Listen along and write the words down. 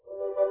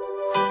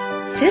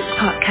This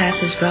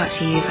podcast is brought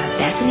to you by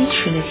Bethany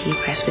Trinity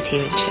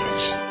Presbyterian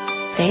Church.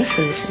 Thanks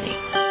for listening.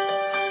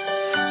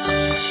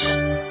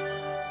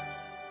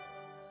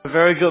 A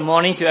very good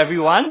morning to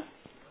everyone.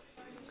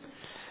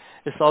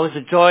 It's always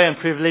a joy and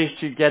privilege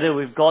to gather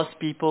with God's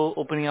people,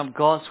 opening up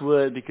God's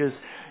Word, because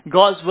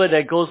God's Word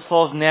that goes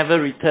forth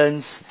never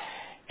returns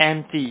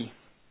empty.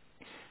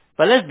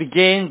 But let's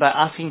begin by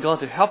asking God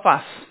to help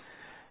us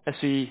as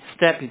we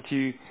step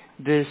into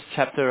this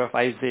chapter of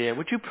Isaiah.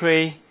 Would you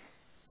pray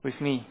with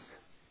me?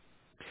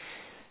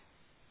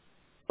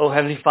 Oh,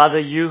 Heavenly Father,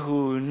 you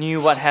who knew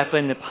what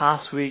happened the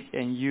past week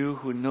and you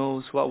who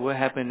knows what will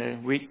happen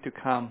in the week to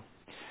come.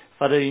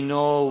 Father, you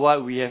know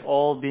what we have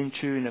all been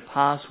through in the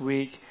past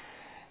week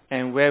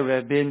and where we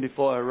have been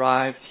before we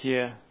arrived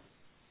here.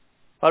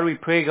 Father, we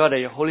pray, God, that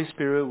your Holy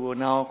Spirit will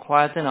now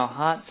quieten our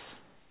hearts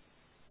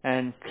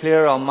and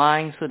clear our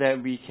minds so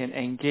that we can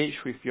engage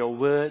with your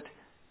word.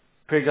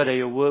 Pray, God, that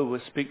your word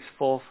will speak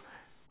forth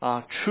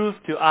truth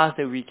to us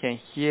that we can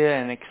hear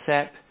and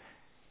accept,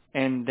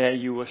 and that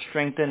you will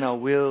strengthen our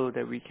will,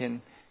 that we can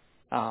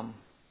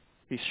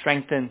be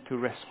strengthened to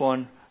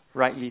respond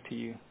rightly to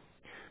you.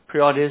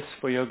 Pray all this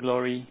for your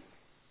glory.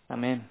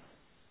 Amen.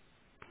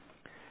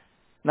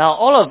 Now,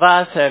 all of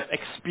us have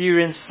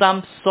experienced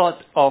some sort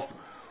of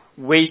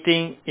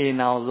waiting in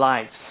our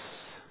lives.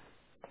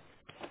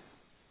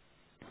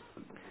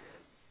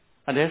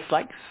 Are there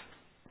slides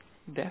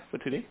there for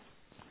today?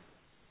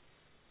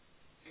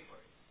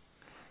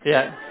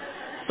 Yeah.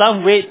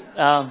 Some wait.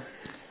 There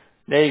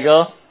you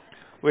go.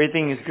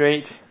 Waiting is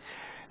great.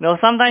 Now,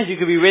 sometimes you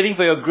could be waiting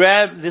for your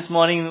Grab this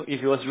morning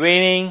if it was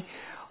raining,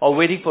 or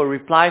waiting for a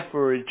reply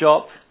for a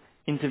job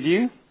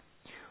interview,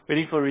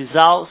 waiting for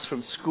results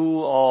from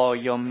school or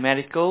your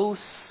medicals,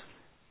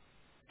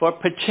 for a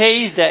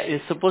purchase that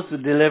is supposed to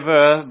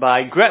deliver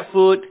by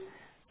GrabFood,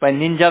 by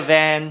Ninja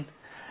Van,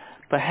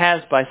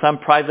 perhaps by some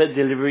private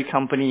delivery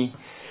company.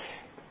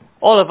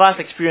 All of us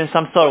experience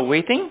some sort of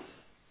waiting.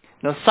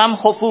 Now, some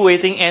hopeful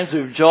waiting ends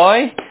with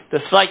joy. The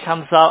slide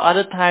comes out.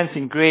 Other times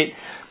in great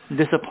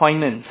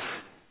disappointments.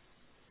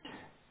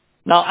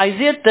 Now,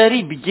 Isaiah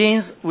 30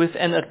 begins with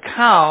an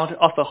account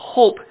of a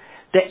hope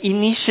that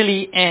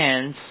initially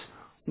ends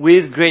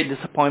with great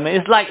disappointment.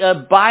 It's like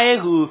a buyer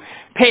who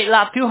paid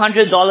up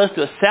 $200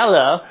 to a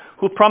seller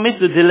who promised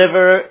to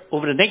deliver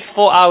over the next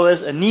 4 hours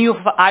a new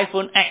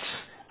iPhone X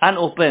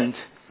unopened.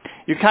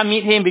 You can't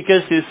meet him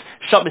because his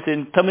shop is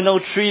in Terminal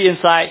 3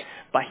 inside,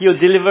 but he'll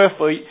deliver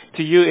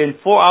to you in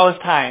 4 hours'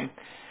 time.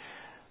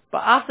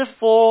 But after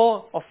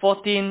 4 or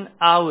 14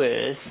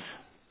 hours,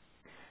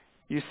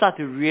 you start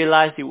to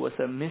realize it was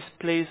a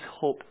misplaced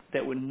hope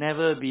that would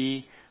never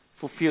be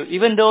fulfilled.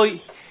 Even though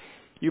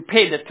you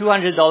paid the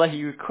 $200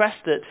 he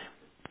requested,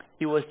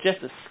 it was just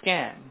a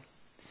scam,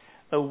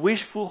 a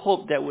wishful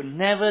hope that would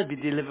never be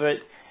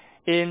delivered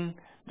in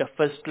the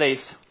first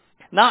place.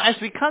 Now, as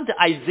we come to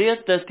Isaiah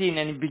 13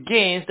 and it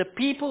begins, the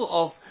people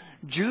of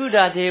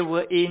Judah, they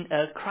were in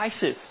a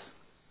crisis.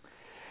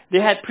 They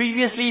had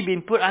previously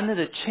been put under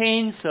the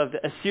chains of the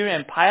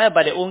Assyrian Empire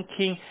by their own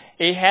king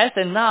Ahaz,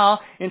 and now,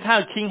 in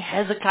time of King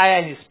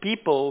Hezekiah and his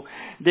people,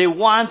 they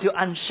want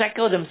to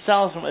unshackle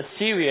themselves from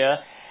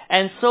Assyria,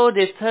 and so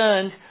they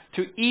turned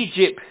to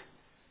Egypt,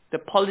 the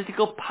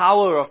political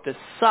power of the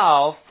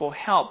south, for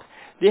help.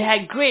 They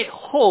had great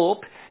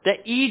hope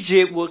that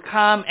Egypt would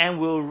come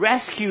and will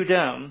rescue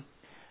them,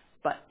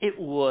 but it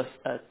was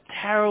a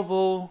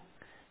terrible,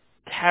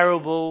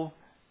 terrible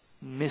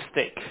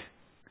mistake.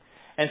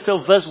 And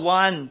so verse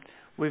 1,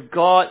 with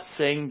God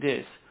saying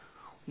this,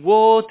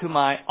 "Woe to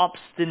my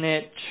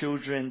obstinate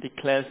children,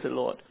 declares the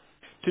Lord.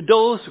 To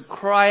those who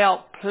carry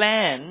out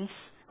plans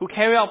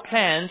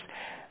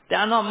that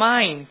are not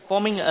mine,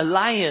 forming an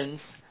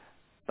alliance,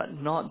 but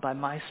not by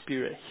my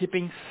spirit,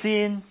 heaping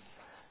sin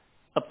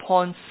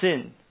upon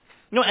sin."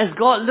 You know, as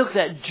God looks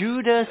at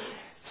Judah's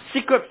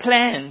secret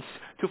plans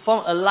to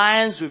form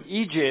alliance with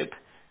Egypt,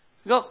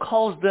 God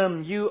calls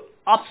them, "You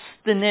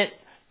obstinate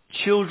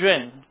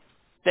children,"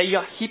 that you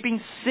are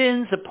heaping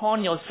sins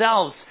upon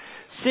yourselves.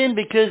 Sin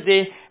because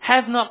they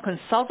have not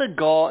consulted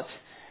God,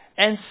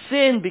 and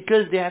sin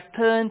because they have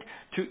turned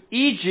to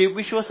Egypt,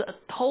 which was a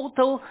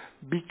total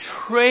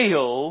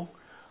betrayal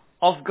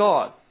of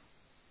God.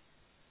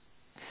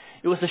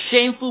 It was a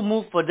shameful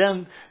move for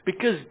them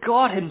because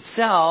God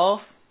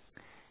himself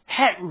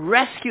had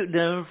rescued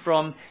them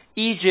from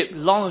Egypt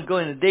long ago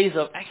in the days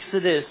of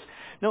Exodus.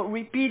 Now,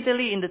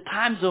 repeatedly in the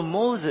times of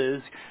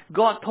Moses,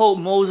 God told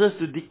Moses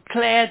to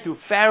declare to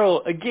Pharaoh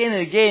again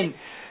and again,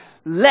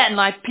 "Let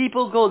my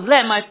people go,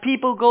 let my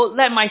people go,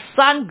 let my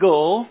son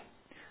go,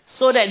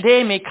 so that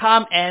they may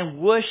come and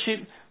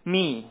worship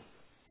me."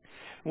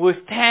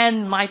 With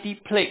 10 mighty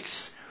plagues,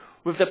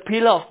 with the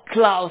pillar of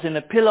clouds and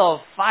the pillar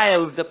of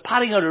fire, with the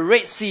parting of the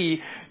Red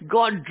Sea,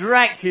 God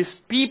dragged his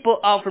people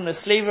out from the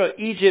slavery of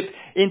Egypt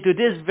into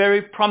this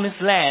very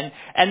promised land.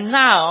 And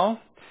now,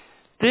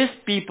 these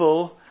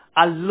people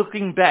are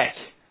looking back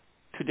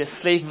to their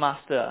slave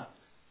master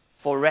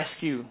for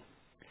rescue.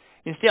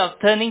 Instead of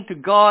turning to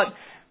God,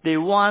 they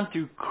want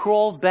to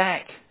crawl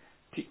back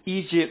to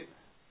Egypt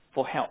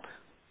for help.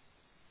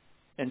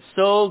 And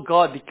so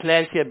God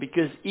declares here,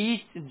 because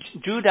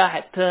Judah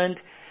had turned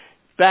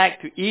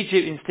back to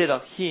Egypt instead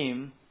of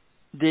him,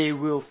 they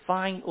will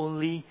find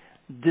only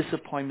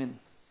disappointment.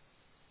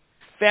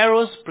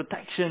 Pharaoh's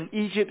protection,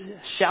 Egypt's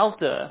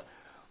shelter,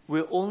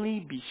 will only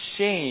be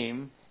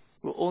shame,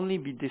 will only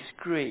be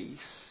disgrace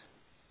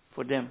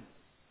for them.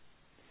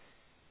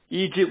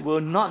 Egypt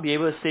will not be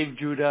able to save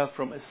Judah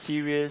from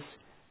Assyria's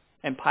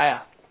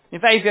empire. In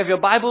fact, if you have your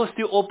Bible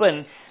still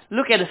open,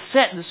 look at the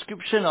sad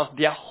description of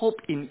their hope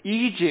in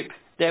Egypt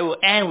that will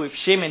end with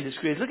shame and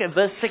disgrace. Look at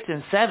verse 6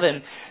 and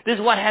 7. This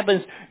is what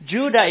happens.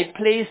 Judah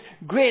placed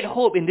great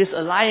hope in this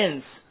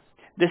alliance.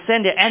 They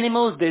send their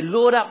animals, they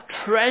load up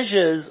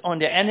treasures on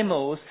their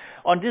animals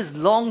on this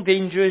long,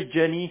 dangerous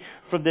journey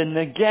from the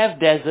Negev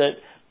desert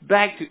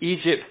back to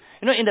Egypt.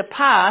 You know, in the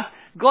past,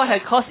 God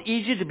had caused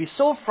Egypt to be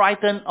so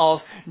frightened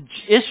of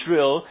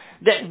Israel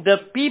that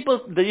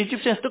the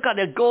Egyptians took out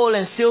their gold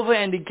and silver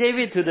and they gave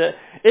it to the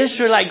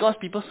Israelite God's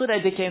people so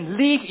that they can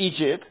leave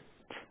Egypt.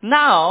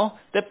 Now,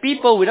 the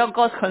people, without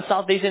God's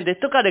consultation, they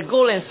took out the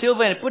gold and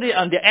silver and put it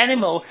on their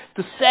animal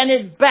to send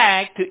it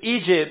back to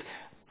Egypt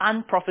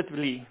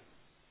unprofitably.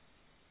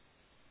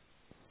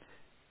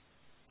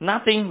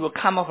 Nothing will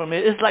come out from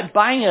it. It's like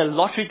buying a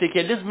lottery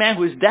ticket. This man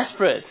who is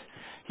desperate,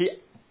 he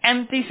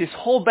empties his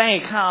whole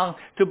bank account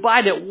to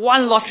buy that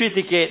one lottery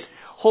ticket,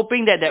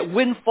 hoping that that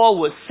windfall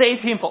would save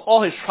him from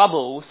all his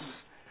troubles,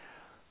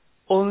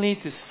 only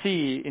to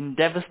see in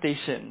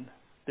devastation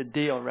the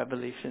day of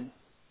revelation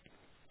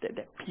that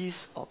that piece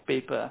of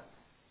paper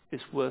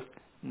is worth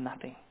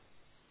nothing.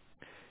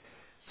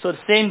 So the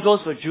same goes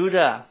for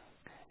Judah.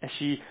 As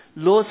she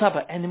loads up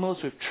her animals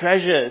with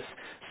treasures,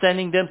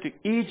 sending them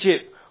to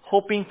Egypt,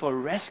 hoping for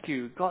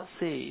rescue, God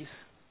says,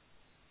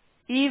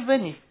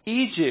 even if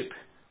Egypt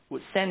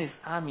would send its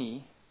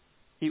army,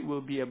 it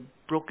will be a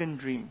broken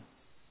dream,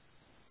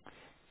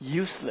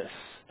 useless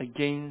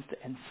against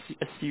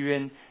the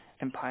Assyrian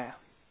Empire.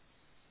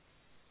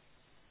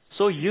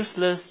 So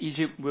useless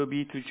Egypt will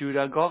be to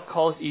Judah. God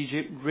calls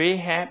Egypt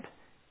Rahab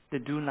the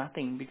do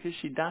nothing, because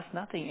she does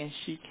nothing and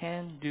she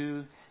can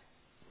do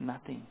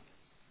nothing.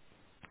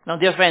 Now,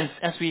 dear friends,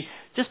 as we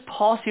just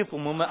pause here for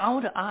a moment, I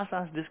want to ask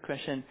us this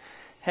question.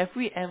 Have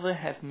we ever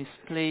have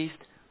misplaced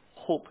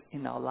hope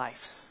in our lives?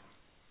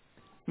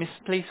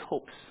 Misplaced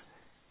hopes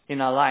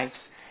in our lives.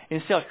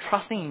 Instead of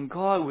trusting in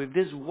God with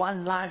this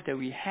one life that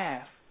we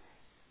have,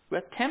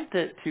 we're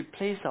tempted to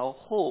place our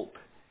hope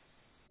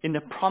in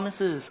the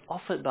promises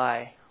offered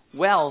by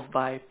wealth,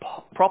 by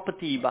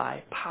property,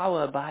 by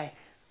power, by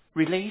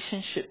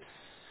relationships.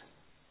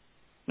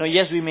 Now,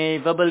 yes, we may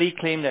verbally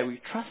claim that we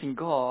trust in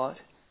God,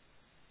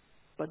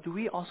 but do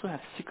we also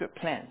have secret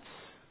plans?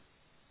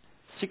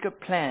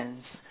 Secret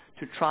plans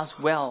to trust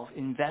wealth,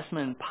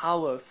 investment,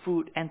 power,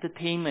 food,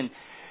 entertainment,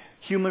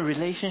 human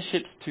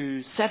relationships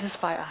to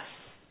satisfy us,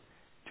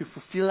 to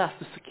fulfill us,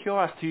 to secure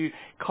us, to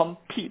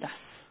complete us,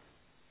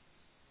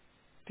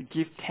 to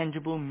give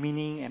tangible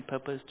meaning and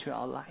purpose to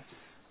our lives.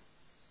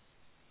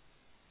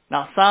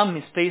 Now, some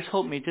misplaced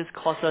hope may just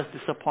cause us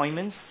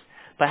disappointments.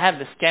 Perhaps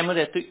the scammer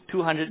that took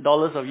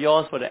 $200 of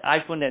yours for the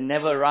iPhone that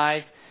never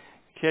arrived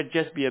could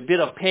just be a bit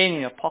of pain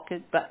in your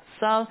pocket. But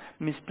some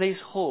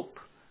misplaced hope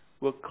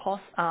will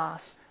cost us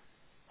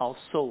our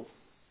soul.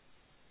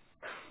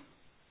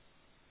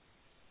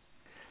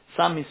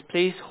 Some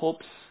misplaced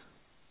hopes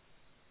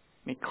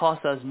may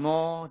cost us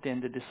more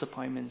than the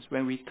disappointments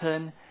when we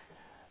turn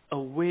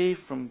away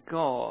from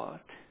God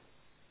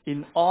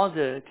in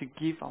order to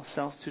give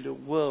ourselves to the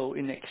world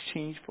in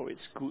exchange for its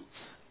goods.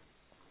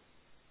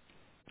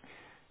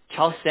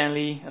 Charles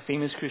Stanley, a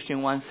famous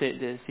Christian, once said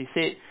this. He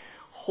said,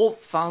 hope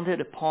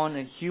founded upon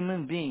a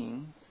human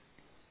being,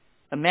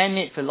 a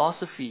man-made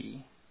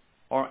philosophy,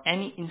 or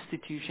any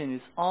institution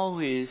is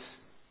always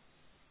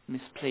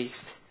misplaced,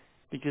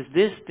 because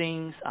these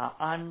things are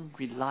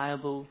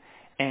unreliable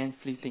and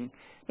fleeting.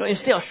 You know,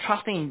 instead of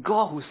trusting in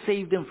God who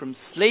saved them from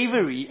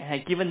slavery and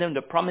had given them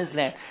the promised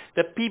land,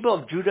 the people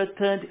of Judah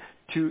turned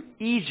to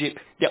Egypt,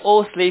 their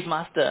old slave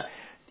master,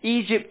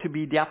 Egypt to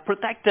be their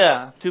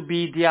protector, to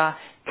be their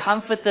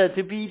comforter,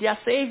 to be their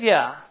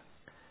savior.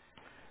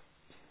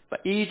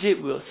 But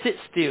Egypt will sit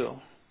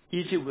still.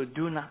 Egypt will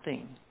do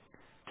nothing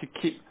to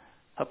keep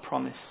her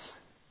promise.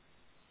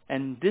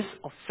 And this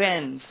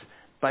offense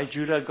by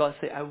Judah, God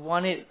said, I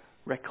want it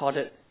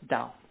recorded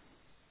down.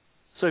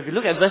 So if you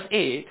look at verse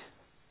 8,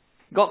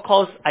 God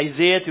calls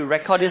Isaiah to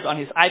record this on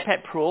his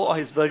iPad Pro or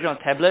his version of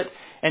tablet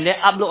and then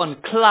upload on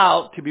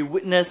cloud to be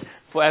witnessed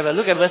forever.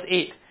 Look at verse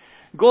 8.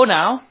 Go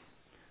now,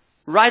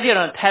 write it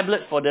on a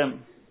tablet for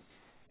them.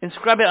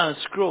 Inscribe it on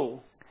a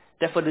scroll,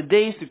 that for the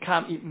days to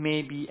come it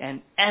may be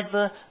an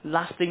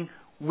everlasting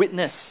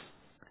witness.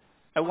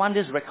 I want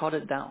this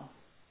recorded down,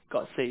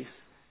 God says.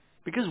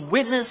 Because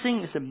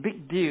witnessing is a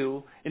big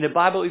deal in the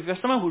Bible. If you're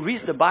someone who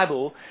reads the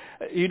Bible,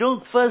 you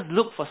don't first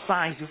look for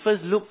signs. You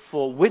first look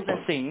for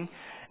witnessing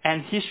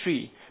and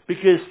history.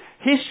 Because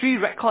history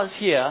records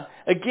here,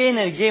 again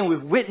and again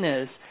with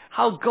witness,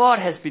 how God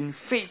has been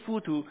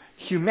faithful to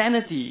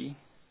humanity.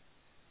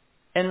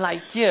 And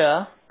like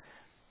here,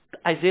 the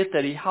Isaiah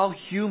 30 how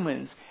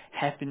humans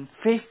have been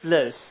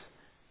faithless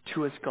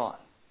towards God.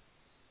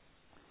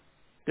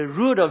 The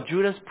root of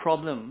Judah's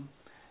problem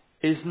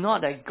is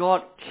not that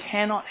God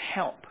cannot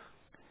help.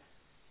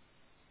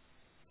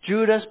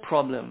 Judah's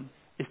problem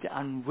is the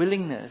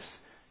unwillingness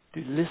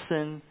to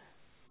listen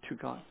to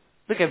God.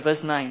 Look at verse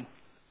 9.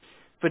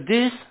 For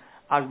these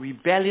are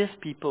rebellious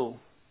people,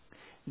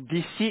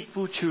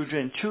 deceitful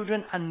children,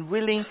 children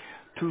unwilling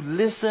to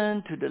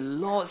listen to the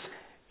Lord's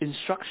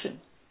instruction.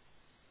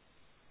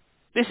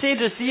 They say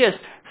to the seers,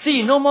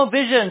 see, no more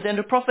visions, and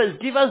the prophets,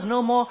 give us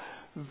no more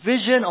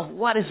vision of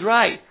what is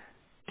right.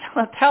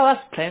 Tell us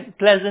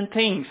pleasant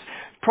things.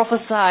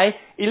 Prophesy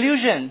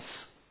illusions.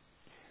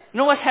 You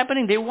know what's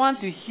happening? They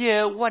want to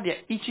hear what their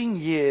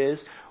itching ears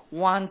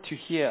want to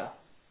hear.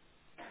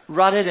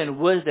 Rather than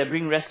words that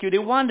bring rescue, they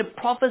want the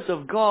prophets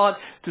of God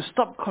to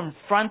stop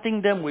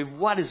confronting them with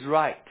what is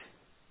right.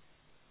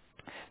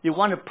 They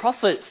want the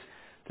prophets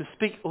to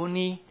speak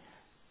only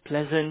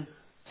pleasant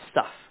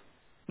stuff.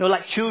 You know,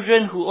 like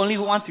children who only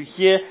want to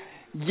hear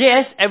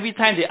yes every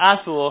time they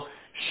ask for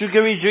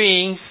sugary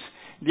drinks,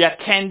 their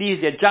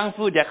candies, their junk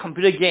food, their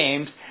computer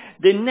games.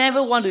 They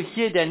never want to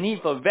hear their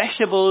need for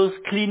vegetables,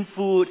 clean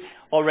food,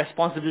 or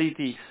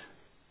responsibilities.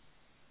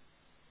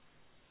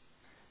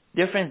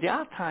 Dear friends, there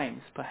are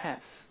times,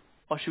 perhaps,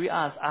 or should we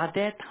ask, are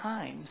there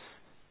times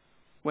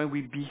when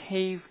we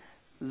behave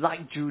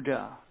like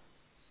Judah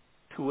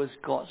towards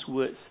God's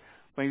words,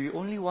 when we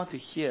only want to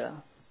hear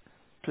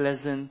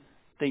pleasant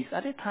things?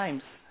 Are there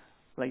times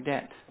like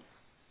that?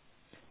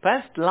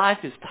 Perhaps life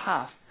is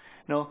tough.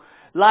 No,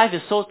 life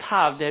is so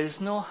tough, there is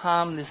no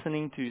harm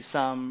listening to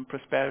some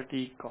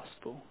prosperity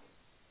gospel.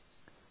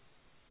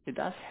 It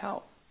does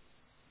help.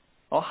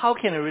 Or how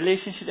can a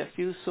relationship that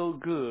feels so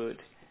good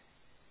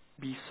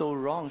be so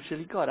wrong?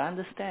 Surely God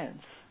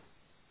understands.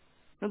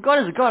 No,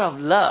 God is a God of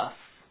love.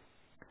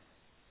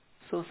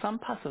 So some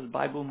parts of the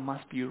Bible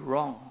must be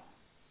wrong.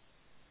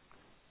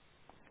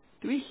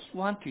 Do we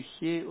want to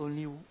hear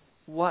only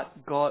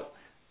what God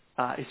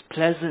is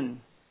pleasant,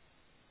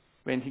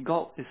 when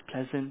God is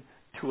pleasant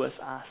towards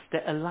us,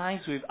 that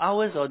aligns with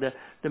ours or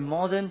the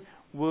modern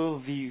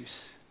worldviews?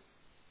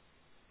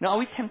 Now, are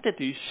we tempted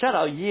to shut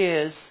our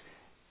ears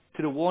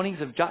to the warnings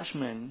of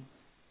judgment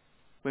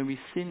when we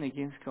sin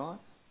against God?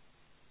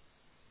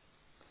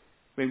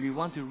 When we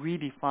want to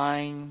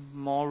redefine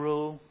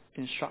moral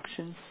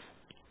instructions?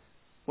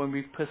 When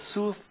we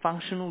pursue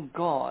functional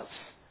gods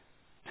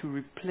to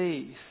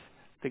replace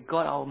the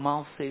God our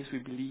mouth says we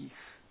believe?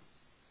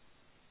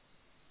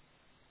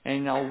 And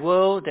in our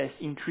world that's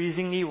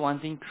increasingly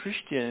wanting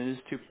Christians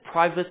to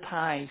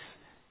privatize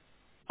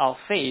our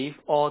faith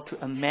or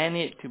to amend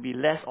it to be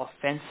less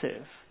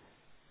offensive,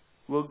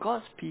 will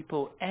God's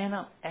people end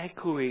up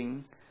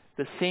echoing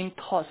the same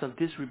thoughts of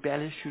these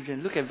rebellious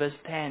children? Look at verse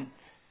 10.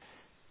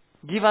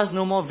 Give us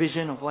no more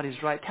vision of what is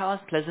right. Tell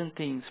us pleasant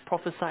things.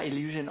 Prophesy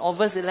illusion. Or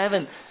verse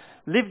 11.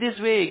 Live this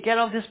way. Get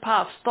off this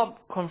path.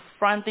 Stop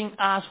confronting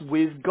us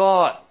with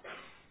God.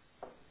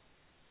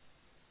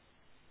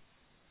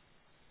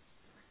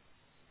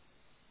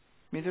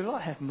 May the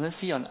Lord have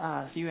mercy on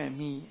us, you and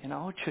me, and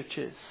our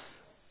churches,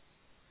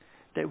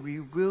 that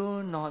we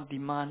will not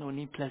demand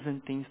only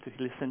pleasant things to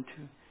listen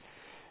to.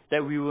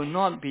 That we will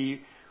not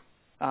be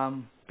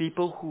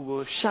people who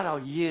will shut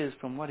our ears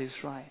from what is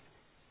right.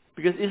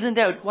 Because isn't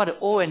that what the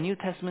Old and New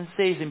Testament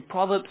says in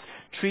Proverbs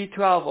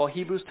 3:12 or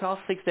Hebrews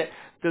 12:6, that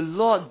the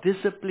Lord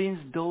disciplines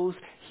those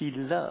He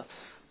loves?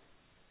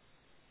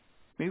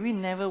 May we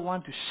never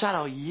want to shut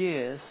our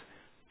ears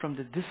from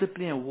the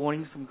discipline and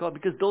warnings from God,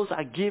 because those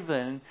are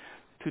given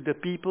to the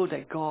people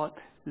that God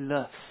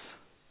loves.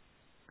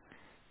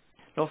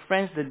 Now,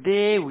 friends, the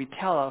day we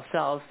tell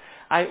ourselves,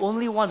 I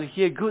only want to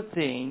hear good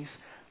things,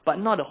 but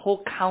not the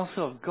whole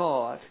counsel of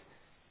God,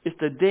 is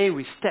the day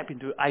we step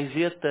into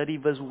Isaiah 30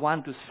 verse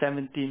 1 to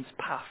 17's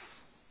path.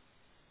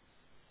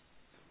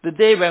 The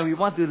day when we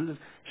want to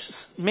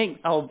make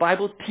our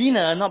Bible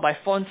thinner, not by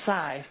font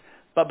size,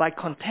 but by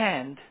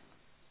content,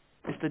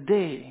 is the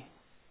day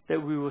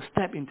that we will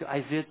step into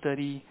Isaiah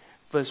 30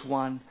 verse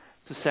 1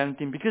 to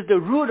 17. Because the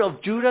root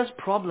of Judah's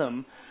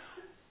problem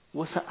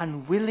was an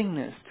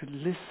unwillingness to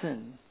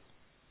listen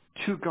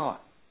to God.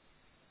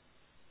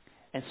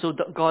 And so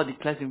God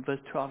declares in verse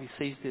 12, He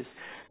says this,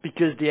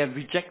 because they have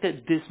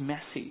rejected this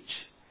message,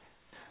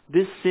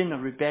 this sin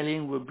of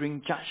rebellion will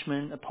bring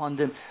judgment upon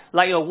them.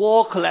 Like a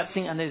wall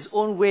collapsing under its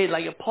own weight,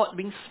 like a pot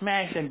being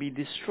smashed and be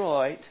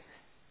destroyed.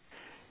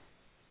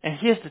 And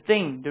here's the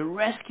thing, the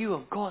rescue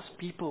of God's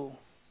people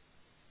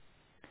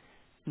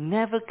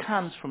never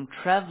comes from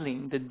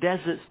traveling the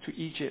deserts to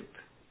Egypt.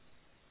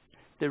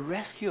 The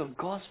rescue of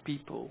God's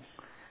people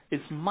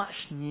is much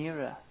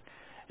nearer.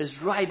 It's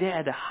right there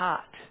at the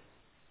heart.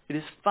 It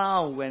is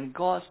found when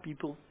God's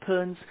people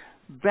turns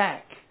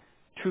back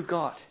to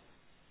God.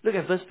 Look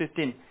at verse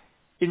 15.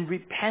 In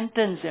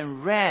repentance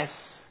and rest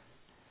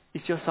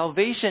is your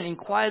salvation. In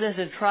quietness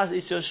and trust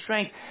is your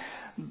strength.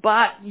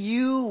 But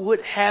you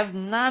would have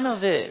none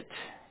of it.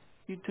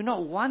 You do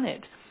not want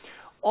it.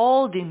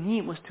 All they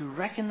need was to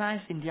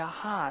recognize in their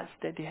hearts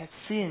that they have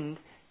sinned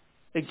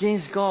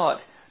against God,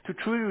 to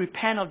truly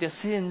repent of their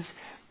sins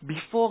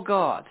before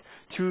God,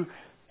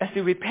 as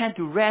they repent,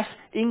 to rest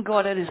in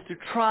God, that is to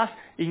trust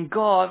in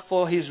God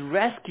for His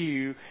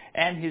rescue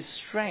and His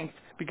strength.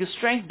 Because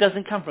strength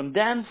doesn't come from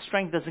them,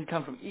 strength doesn't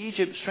come from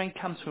Egypt, strength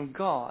comes from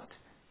God.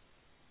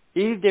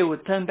 If they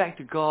would turn back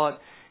to God,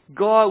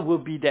 God will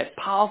be that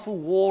powerful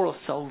wall of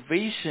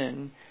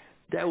salvation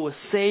that will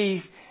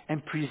save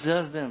and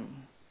preserve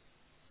them.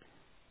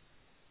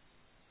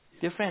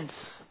 Dear friends,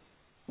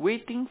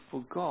 waiting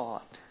for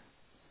God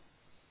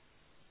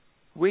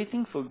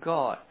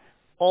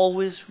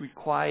always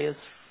requires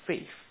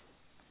faith.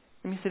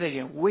 Let me say that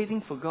again.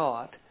 Waiting for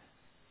God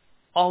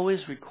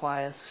always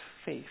requires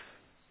faith.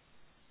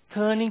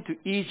 Turning to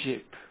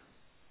Egypt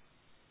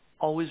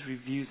always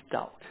reveals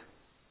doubt.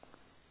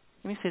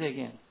 Let me say that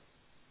again.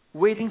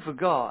 Waiting for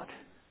God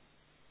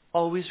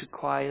always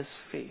requires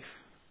faith.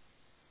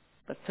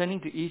 But turning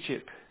to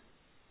Egypt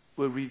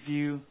will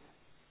reveal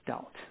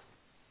doubt.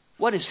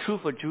 What is true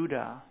for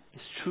Judah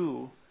is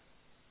true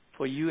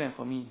for you and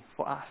for me,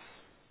 for us.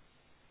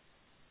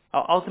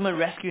 Our ultimate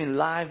rescue in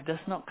life does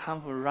not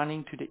come from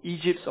running to the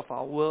Egypts of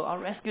our world. Our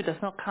rescue does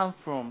not come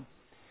from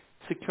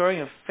securing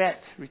a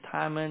fat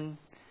retirement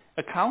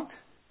account,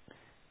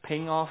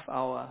 paying off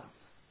our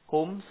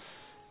homes,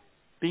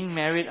 being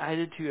married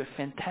either to a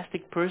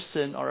fantastic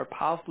person or a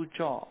powerful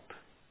job.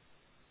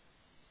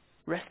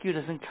 Rescue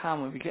doesn't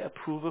come when we get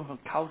approval from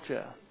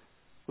culture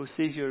who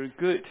says you're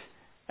good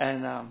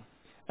and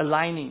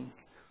aligning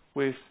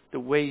with the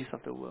ways of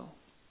the world.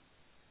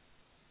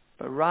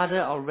 But rather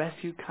our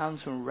rescue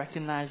comes from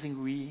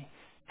recognizing we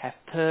have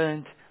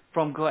turned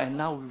from God and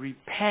now we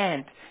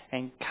repent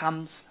and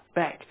comes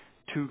back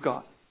to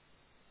God.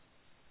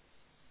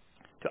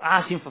 To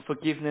ask Him for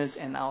forgiveness,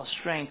 and our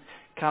strength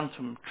comes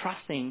from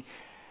trusting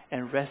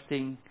and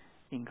resting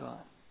in God.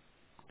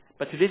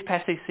 But today's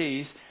passage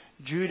says,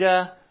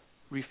 Judah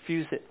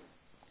refused it.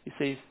 It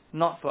says,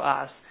 not for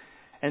us.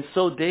 And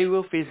so they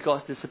will face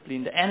God's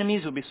discipline. The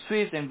enemies will be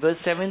swift. And verse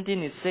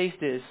 17 it says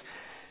this,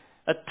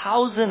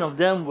 1,000 of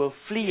them will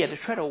flee at the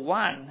tread of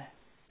one.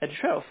 At the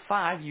tread of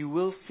 5 you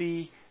will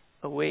flee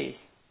away.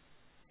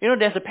 You know,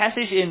 there's a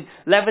passage in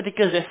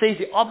Leviticus that says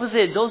the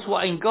opposite. Those who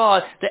are in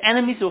God, the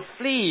enemies will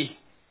flee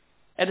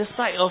at the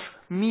sight of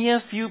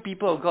mere few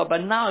people of God.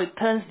 But now it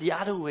turns the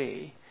other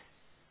way.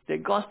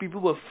 That God's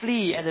people will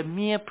flee at the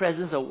mere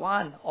presence of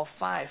 1 or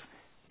 5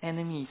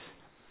 enemies.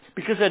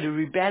 Because of the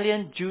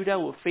rebellion, Judah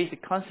will face the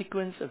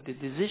consequence of the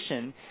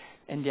decision,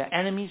 and their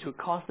enemies will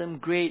cause them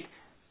great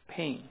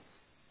pain.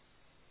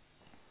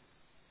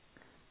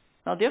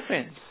 Now, dear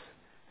friends,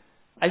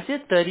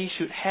 Isaiah 30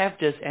 should have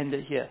just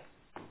ended here,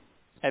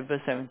 at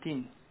verse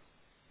 17.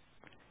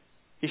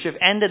 It should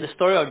have ended the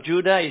story of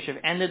Judah. It should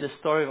have ended the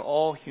story of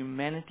all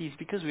humanity,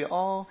 because we're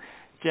all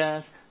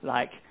just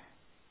like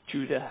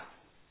Judah.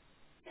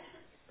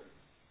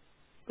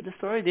 But the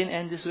story didn't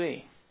end this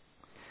way.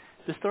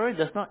 The story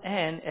does not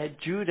end at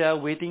Judah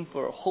waiting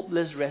for a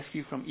hopeless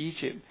rescue from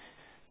Egypt.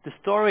 The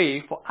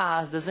story for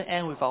us doesn't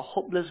end with our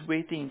hopeless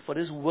waiting for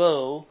this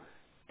world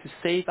to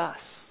save us.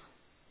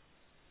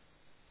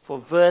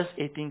 For verse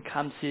 18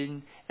 comes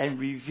in and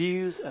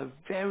reveals a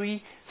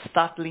very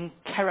startling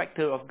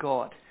character of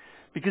God.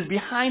 Because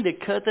behind the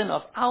curtain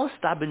of our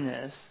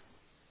stubbornness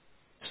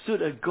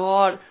stood a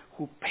God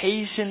who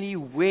patiently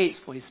waits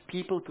for His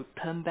people to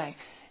turn back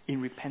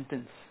in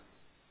repentance.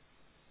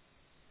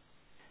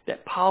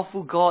 That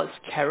powerful God's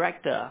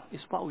character is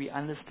what we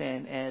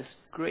understand as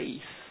grace.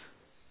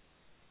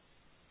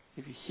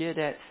 If you hear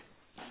that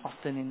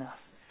often enough.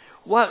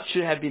 What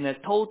should have been a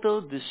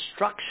total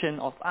destruction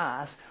of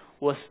us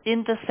was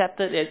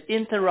intercepted and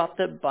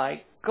interrupted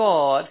by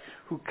God,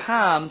 who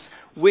comes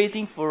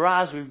waiting for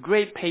us with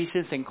great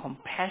patience and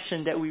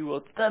compassion that we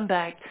will turn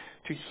back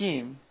to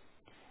Him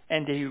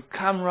and that He will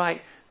come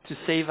right to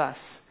save us.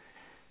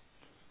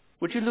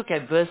 Would you look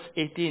at verse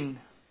 18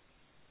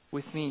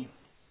 with me?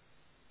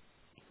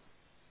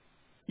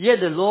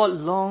 Yet the Lord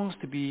longs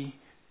to be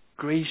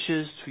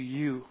gracious to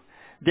you.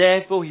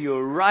 Therefore He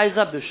will rise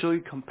up to show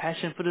you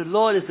compassion, for the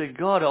Lord is a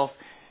God of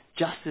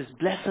justice.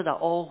 Blessed are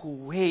all who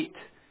wait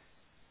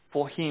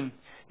for Him.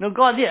 Now,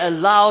 God did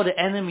allow the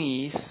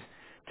enemies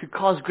to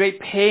cause great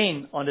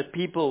pain on the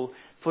people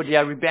for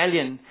their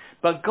rebellion,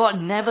 but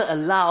God never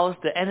allows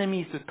the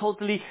enemies to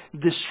totally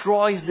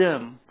destroy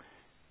them.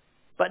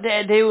 But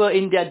they were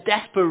in their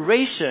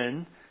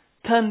desperation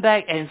turn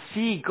back and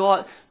see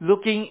God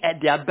looking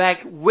at their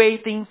back,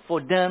 waiting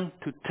for them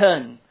to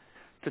turn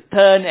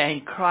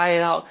and cry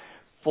out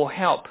for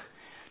help.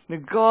 Now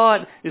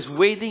God is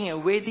waiting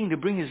and waiting to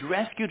bring His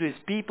rescue to His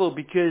people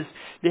because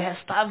they have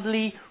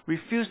stubbornly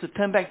refused to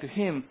turn back to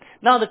Him.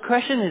 Now the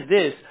question is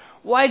this: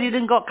 why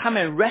didn't God come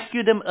and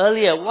rescue them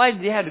earlier? Why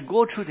did they have to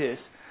go through this?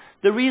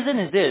 The reason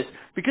is this: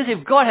 because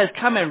if God has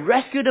come and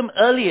rescued them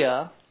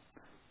earlier,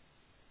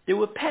 they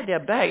would pat their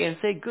back and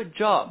say, "Good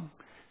job.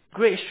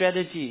 Great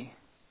strategy."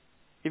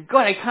 If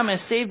God had come and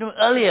saved them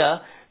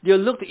earlier, they'll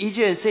look to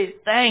Egypt and say,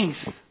 "Thanks,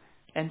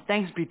 and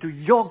thanks be to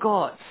your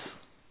gods."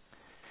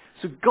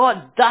 So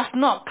God does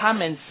not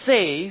come and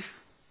save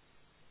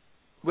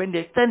when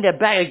they turned their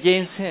back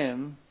against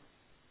him,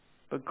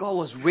 but God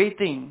was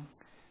waiting.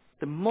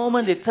 The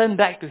moment they turned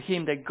back to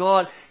him, that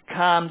God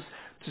comes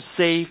to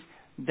save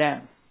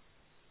them.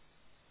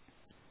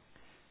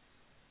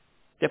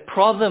 The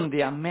problem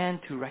they are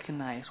meant to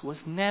recognize was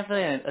never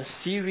in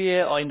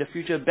Assyria or in the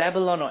future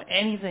Babylon or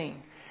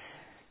anything.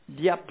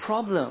 Their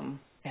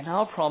problem and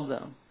our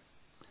problem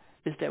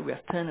is that we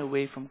have turned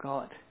away from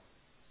God.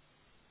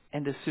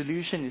 And the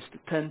solution is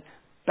to turn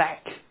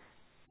back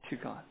to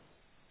God.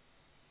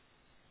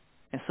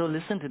 And so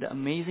listen to the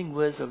amazing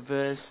words of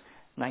verse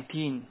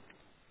 19.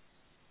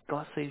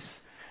 God says,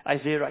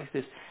 Isaiah writes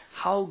this,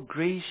 how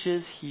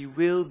gracious he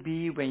will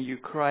be when you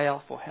cry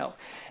out for help.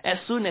 As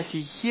soon as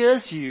he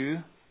hears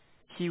you,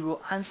 he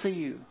will answer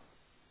you.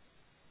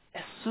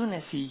 As soon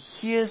as he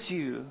hears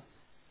you,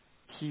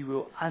 he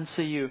will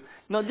answer you.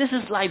 Now this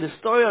is like the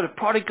story of the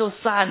prodigal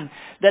son,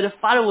 that the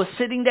father was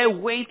sitting there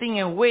waiting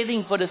and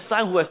waiting for the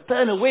son who has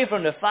turned away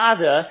from the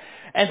father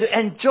and to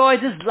enjoy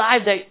this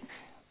life that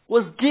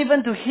was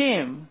given to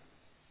him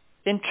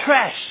in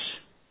trash.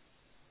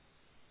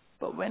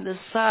 But when the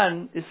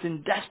son is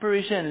in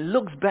desperation and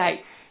looks back,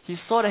 he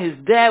saw that his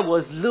dad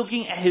was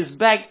looking at his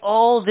back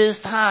all this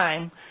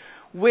time,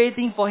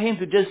 waiting for him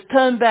to just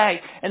turn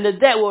back, and the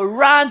dad will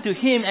run to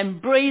him,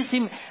 embrace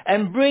him,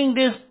 and bring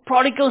this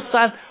prodigal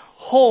son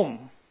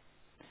home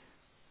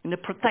in the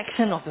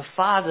protection of the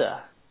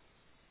father,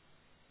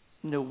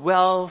 in the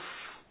wealth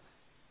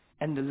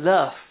and the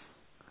love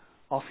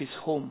of his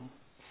home.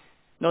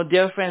 Now,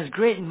 dear friends,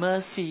 great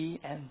mercy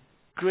and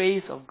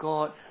grace of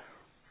God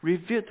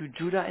revealed to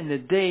Judah in the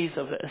days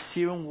of the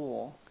Assyrian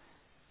war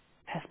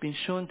has been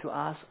shown to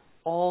us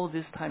all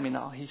this time in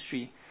our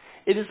history.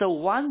 It is a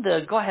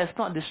wonder God has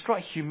not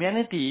destroyed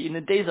humanity in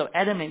the days of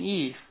Adam and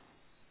Eve,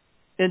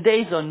 in the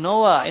days of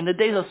Noah, in the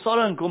days of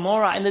Sodom and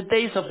Gomorrah, in the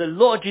days of the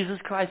Lord Jesus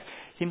Christ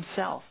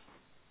himself.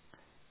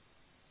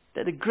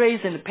 That the grace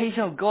and the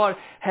patience of God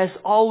has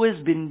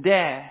always been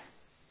there.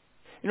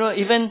 You know,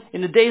 even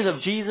in the days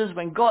of Jesus,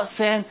 when God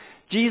sent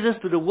Jesus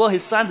to the world,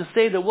 his son, to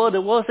save the world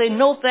said,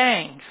 no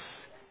thanks.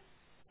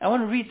 I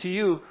want to read to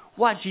you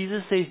what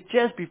Jesus says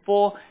just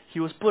before he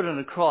was put on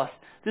the cross.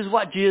 This is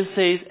what Jesus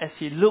says as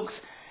he looks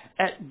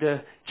at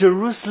the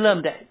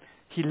Jerusalem that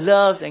he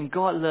loves and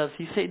God loves.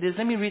 He said this.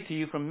 Let me read to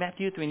you from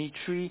Matthew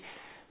 23:37.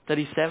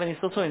 It's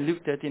also in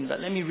Luke 13,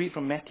 but let me read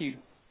from Matthew.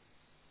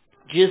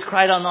 Jesus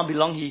cried out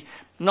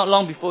not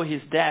long before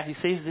his death. He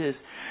says this,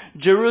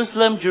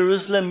 Jerusalem,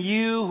 Jerusalem,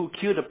 you who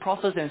kill the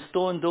prophets and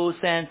stone those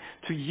sent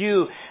to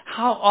you.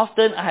 How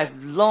often I have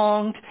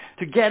longed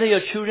to gather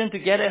your children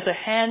together as a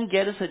hen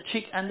gathers her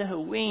chick under her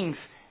wings,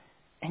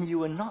 and you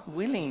were not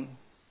willing.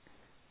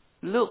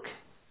 Look,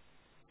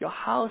 your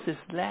house is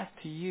left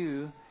to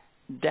you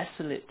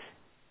desolate.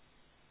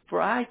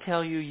 For I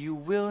tell you, you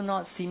will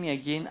not see me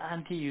again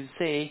until you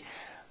say,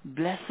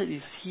 blessed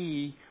is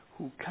he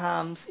who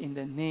comes in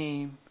the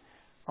name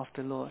of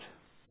the Lord.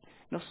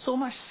 Now, so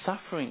much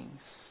sufferings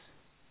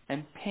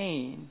and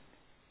pain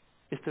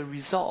is the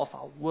result of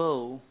our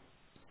world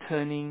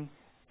turning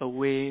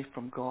away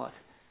from God.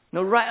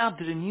 Now, right up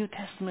to the New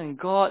Testament,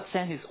 God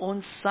sent his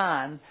own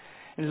Son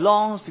and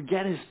longs to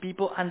get his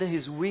people under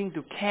his wing,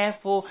 to care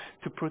for,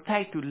 to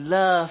protect, to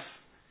love.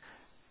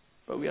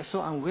 But we are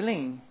so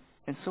unwilling,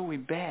 and so we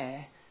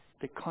bear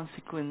the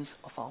consequence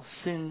of our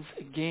sins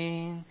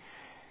again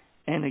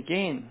and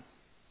again.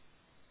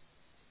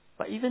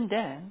 But even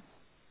then,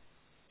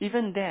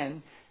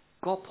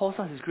 God pours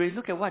out his grace.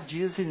 Look at what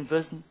Jesus says in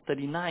verse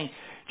 39.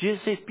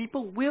 Jesus says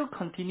people will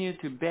continue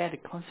to bear the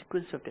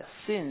consequence of their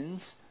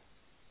sins,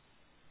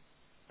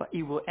 but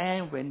it will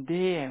end when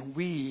they and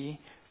we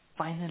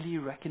finally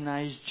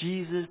recognize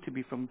Jesus to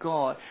be from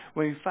God.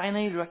 When we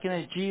finally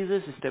recognize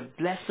Jesus is the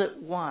blessed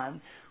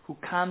one who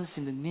comes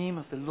in the name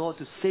of the Lord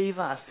to save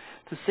us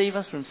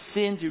from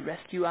sin, to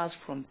rescue us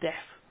from death.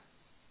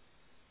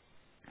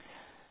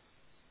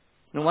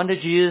 No wonder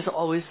Jesus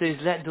always says,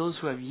 let those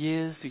who have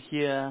ears to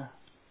hear,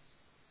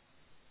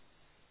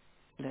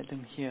 let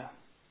them hear.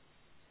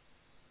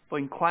 For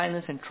in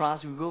quietness and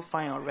trust, we will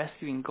find our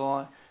rescue in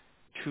God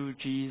through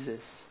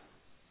Jesus.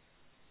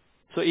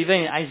 So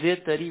even in Isaiah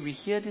 30, we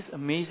hear this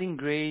amazing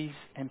grace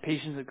and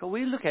patience of God.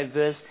 Will you look at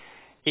verse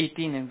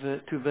 18 and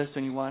to verse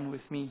 21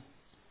 with me?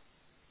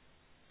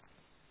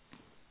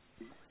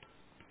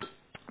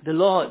 The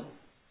Lord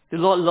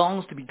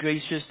longs to be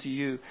gracious to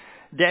you.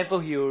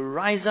 Therefore, he will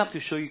rise up to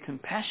show you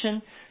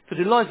compassion. For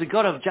the Lord is the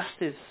God of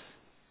justice.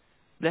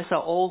 Blessed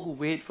are all who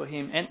wait for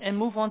him. And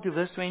move on to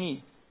verse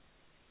 20.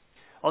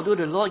 Although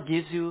the Lord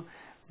gives you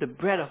the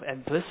bread of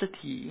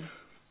adversity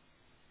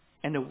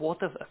and the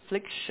water of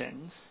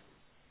afflictions,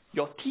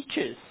 your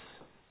teachers,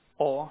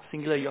 or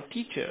singular, your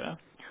teacher,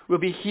 will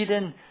be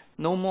hidden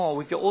no more.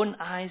 With your own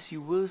eyes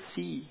you will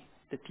see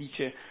the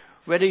teacher.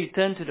 Whether you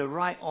turn to the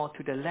right or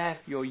to the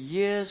left, your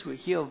ears will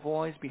hear a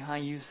voice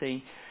behind you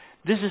saying,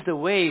 this is the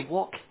way,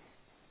 walk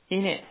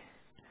in it.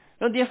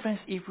 Now, dear friends,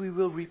 if we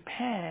will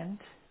repent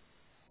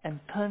and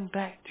turn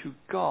back to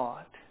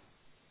God,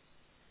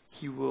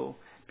 he will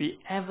be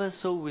ever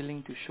so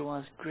willing to show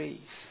us grace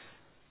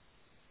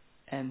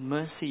and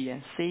mercy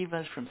and save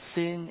us from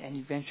sin and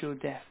eventual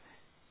death.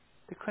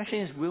 The question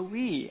is, will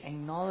we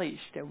acknowledge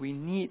that we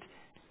need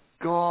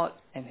God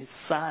and His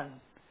Son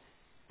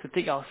to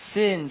take our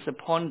sins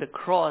upon the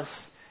cross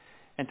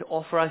and to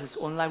offer us His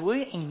own life? Will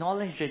we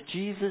acknowledge that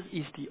Jesus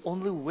is the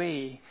only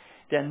way?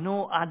 There are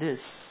no others.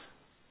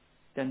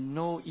 There are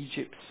no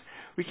Egypts.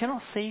 We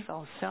cannot save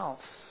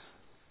ourselves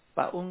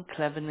by our own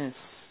cleverness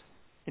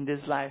in this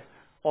life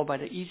or by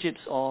the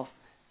Egypts of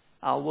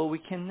our world. We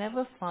can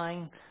never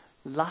find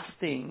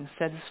lasting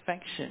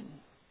satisfaction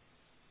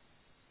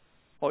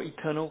or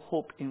eternal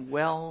hope in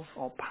wealth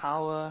or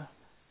power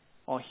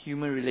or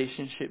human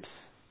relationships.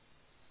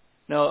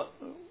 Now,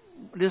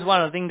 this is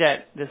one of the things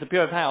that there's a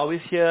period of time I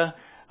always hear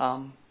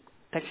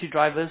taxi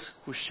drivers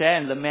who share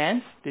and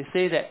lament. They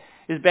say that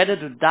it's better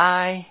to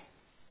die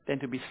than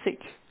to be sick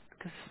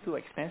because it's too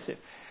expensive.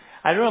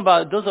 I don't know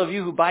about those of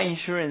you who buy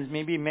insurance.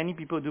 Maybe many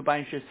people do buy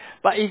insurance.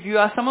 But if you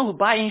are someone who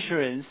buy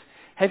insurance,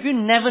 have you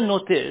never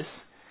noticed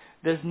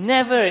there's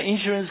never an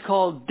insurance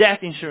called death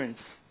insurance?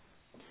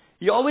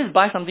 You always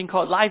buy something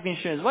called life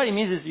insurance. What it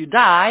means is you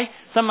die,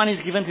 some money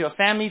is given to your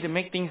family to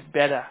make things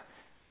better.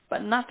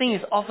 But nothing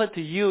is offered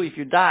to you if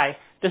you die.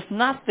 There's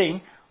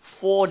nothing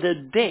for the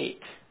dead.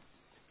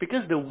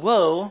 Because the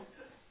world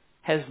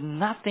has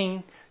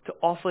nothing to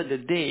offer the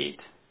dead.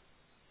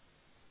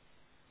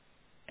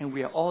 And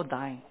we are all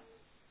dying.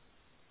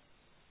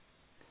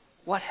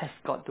 What has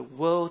got the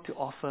world to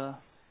offer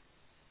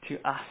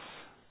to us?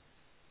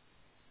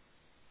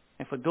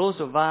 And for those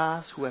of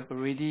us who have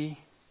already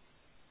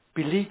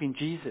believed in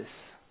Jesus,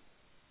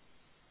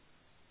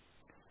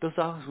 those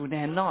of us who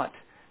have not,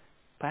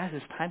 perhaps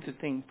it's time to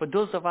think. For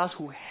those of us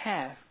who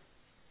have,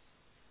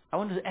 I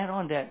want to add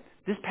on that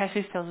this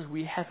passage tells us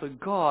we have a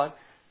God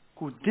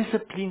who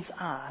disciplines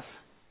us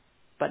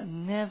but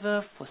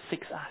never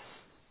forsakes us.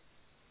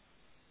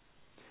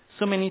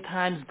 So many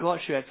times God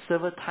should have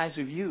severed ties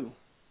with you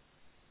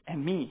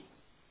and me.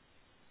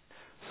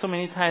 So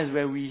many times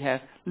where we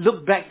have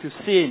looked back to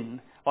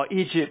sin or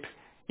Egypt,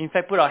 in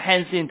fact put our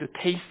hands in to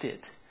taste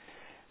it.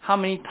 How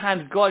many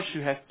times God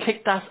should have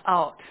kicked us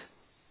out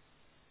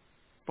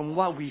from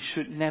what we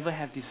should never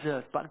have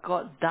deserved, but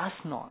God does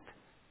not.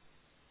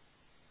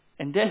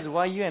 And that's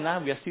why you and I,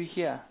 we are still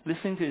here,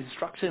 listening to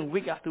instruction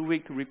week after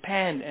week to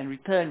repent and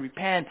return,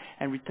 repent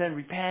and return,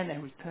 repent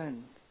and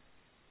return.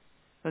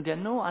 Now, there are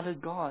no other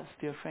gods,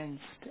 dear friends,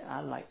 that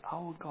are like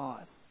our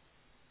God.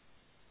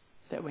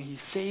 That when He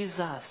saves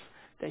us,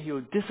 that He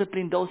will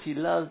discipline those He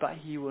loves, but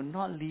He will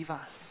not leave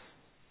us.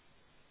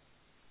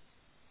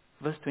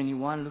 Verse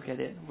 21, look at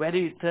it. Whether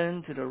you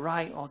turn to the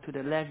right or to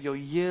the left, your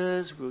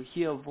ears will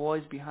hear a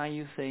voice behind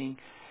you saying,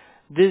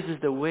 "This is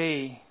the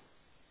way,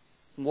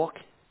 walk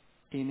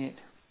in it."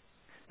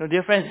 Now,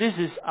 dear friends, this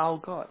is our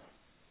God.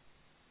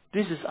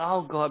 This is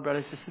our God,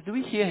 brothers and sisters. Do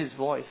we hear His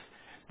voice?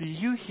 Do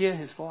you hear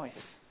His voice?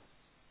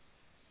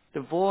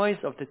 The voice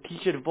of the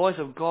teacher, the voice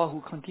of God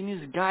who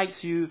continues to guide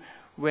you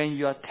when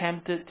you are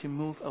tempted to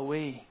move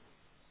away.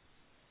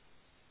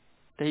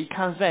 That He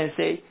comes back and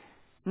says,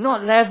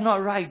 "Not left,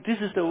 not right, this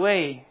is the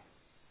way.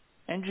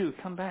 Andrew,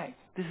 come back.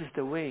 This is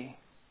the way."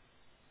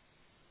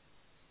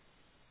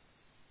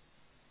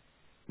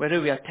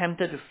 Whether we are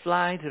tempted to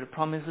fly to the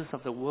promises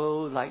of the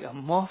world like a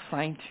moth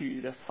flying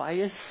to the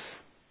fires,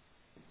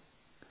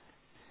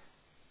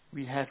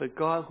 we have a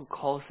God who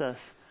calls us.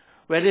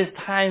 Whether it's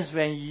times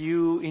when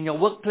you, in your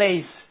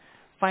workplace,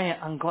 find an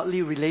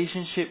ungodly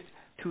relationship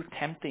too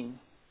tempting,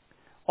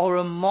 or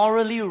a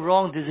morally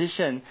wrong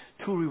decision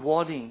too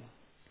rewarding,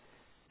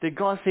 that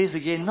God says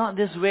again, not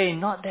this way,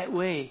 not that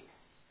way,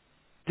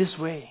 this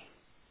way.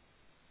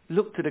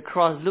 Look to the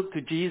cross, look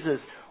to Jesus.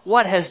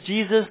 What has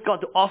Jesus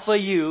got to offer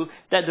you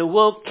that the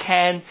world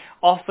can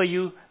offer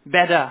you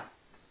better?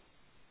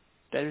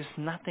 There is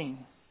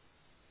nothing.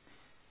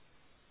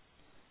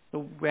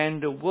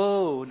 When the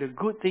world, the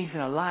good things in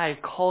our life,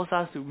 calls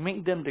us to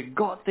make them the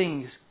God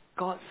things,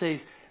 God says,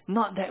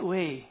 not that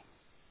way,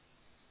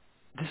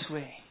 this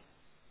way.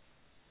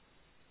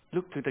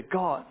 Look to the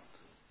God,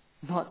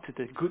 not to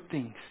the good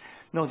things.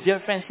 No, dear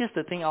friends, here's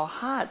the thing. Our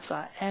hearts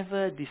are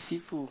ever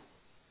deceitful.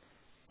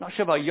 Not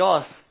sure about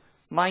yours.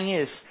 Mine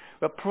is.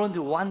 We're prone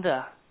to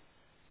wander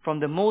from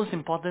the most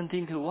important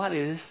thing to what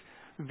is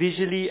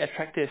visually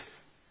attractive.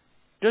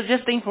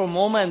 Just think for a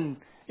moment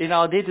in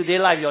our day-to-day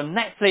life, your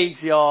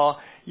Netflix, your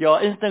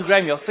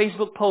Instagram, your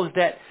Facebook post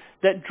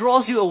that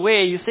draws you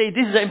away. You say,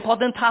 this is an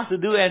important task to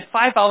do, and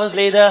 5 hours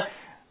later,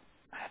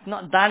 I've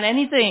not done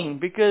anything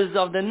because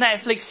of the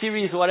Netflix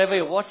series or whatever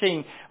you're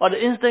watching, or the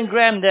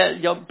Instagram that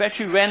your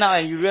battery ran out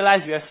and you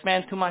realize you have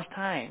spent too much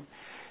time.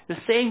 The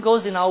same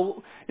goes in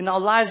our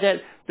lives,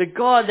 that the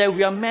God that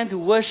we are meant to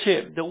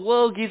worship, the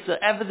world gives an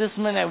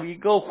advertisement and we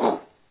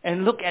go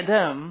and look at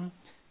them.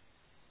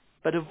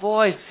 But the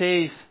voice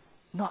says,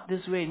 not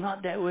this way,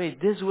 not that way,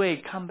 this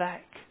way, come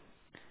back.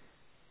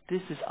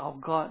 This is our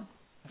God.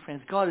 My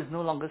friends, God is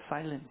no longer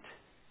silent.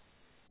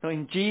 No,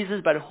 in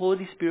Jesus, by the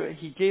Holy Spirit,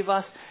 He gave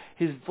us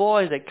His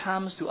voice that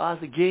comes to us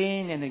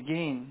again and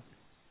again.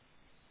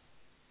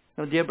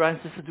 Now, dear brothers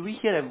and sisters, do we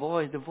hear that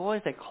voice? The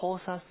voice that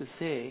calls us to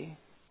say,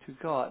 to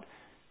God,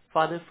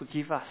 Father,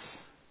 forgive us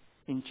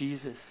in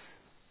Jesus.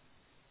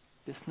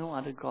 There's no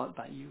other God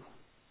but you.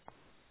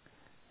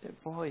 That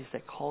voice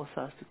that calls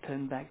us to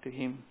turn back to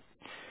Him.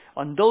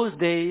 On those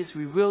days,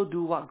 we will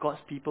do what God's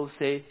people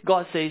say.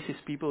 God says His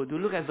people will do.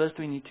 Look at verse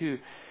 22.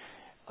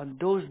 On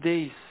those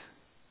days,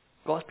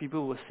 God's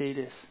people will say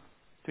this.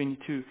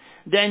 22.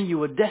 Then you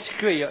will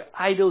desecrate your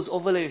idols,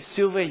 overlay with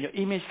silver, and your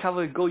image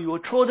covered with gold. You will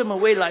throw them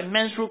away like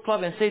menstrual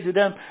cloth and say to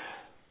them,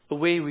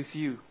 away with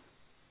you.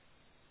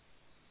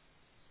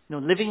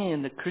 Living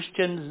in a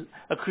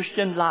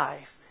Christian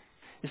life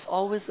is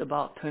always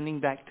about turning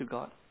back to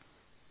God.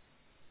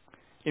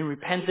 In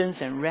repentance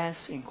and rest,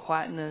 in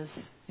quietness,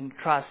 in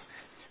trust.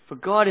 For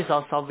God is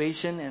our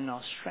salvation and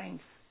our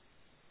strength.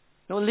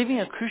 Living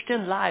a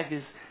Christian life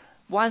is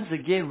once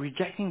again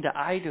rejecting the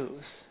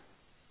idols.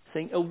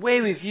 Saying,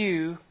 away with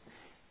you,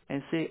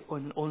 and say,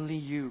 only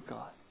you,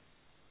 God.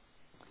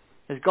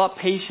 As God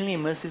patiently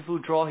and mercifully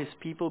draw His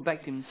people back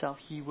to Himself,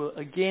 He will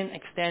again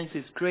extend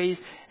His grace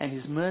and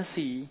His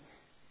mercy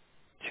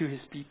to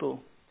His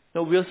people.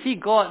 We'll see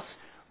God's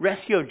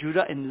rescue of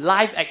Judah in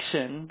live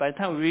action by the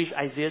time we reach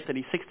Isaiah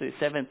 36,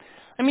 37.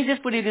 Let me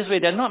just put it this way.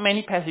 There are not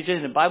many passages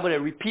in the Bible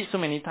that repeat so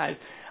many times.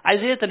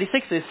 Isaiah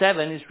 36,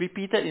 37 is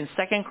repeated in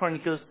 2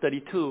 Chronicles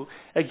 32,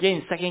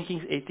 again in 2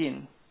 Kings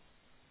 18.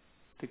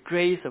 The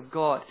grace of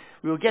God.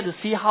 We will get to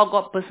see how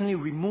God personally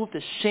removed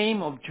the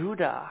shame of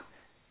Judah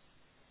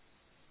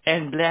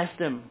and blessed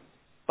them.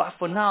 But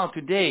for now,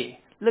 today,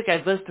 look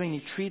at verse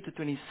 23 to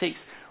 26,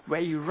 where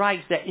He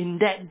writes that in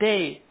that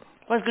day,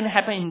 what's going to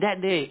happen in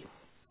that day?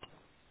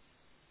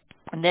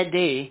 On that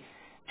day,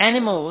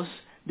 animals,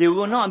 they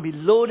will not be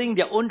loading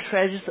their own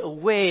treasures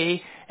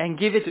away and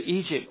give it to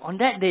Egypt. On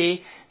that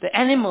day, the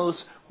animals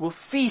will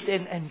feast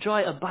and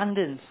enjoy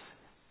abundance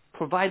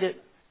provided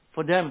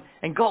for them.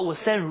 And God will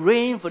send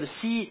rain for the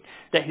seed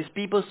that His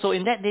people sow.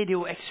 In that day, they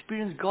will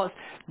experience God's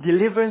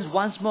deliverance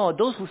once more.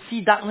 Those who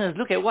see darkness,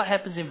 look at what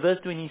happens in verse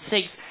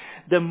 26.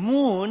 The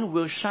moon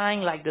will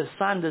shine like the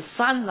sun. The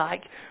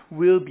sunlight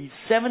will be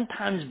 7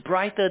 times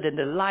brighter than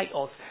the light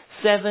of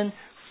 7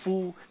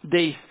 full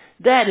days.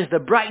 That is the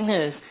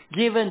brightness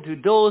given to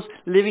those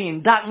living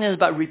in darkness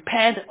but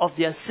repent of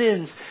their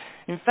sins.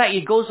 In fact,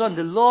 it goes on,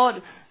 the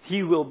Lord,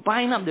 He will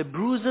bind up the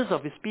bruises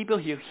of His people.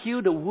 He will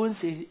heal the wounds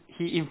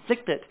He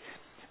inflicted.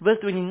 Verse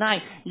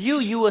 29,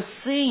 you will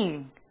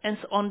sing, and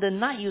on the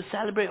night you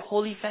celebrate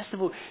holy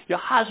festival. Your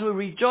hearts will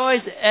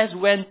rejoice as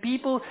when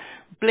people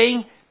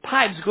playing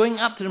pipes going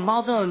up to the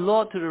mountain of the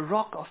Lord, to the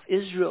rock of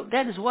Israel.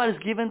 That is what is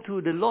given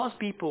to the Lord's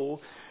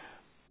people.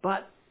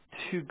 But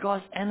to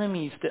God's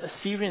enemies, the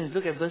Assyrians,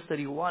 look at verse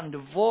 31.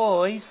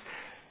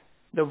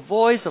 The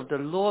voice of the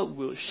Lord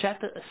will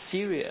shatter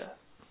Assyria.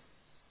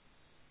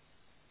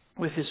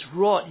 With His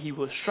rod, He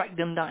will strike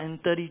them down. In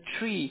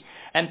 33.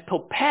 And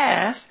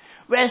Topheth,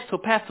 where's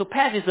Topheth?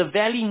 Topheth is a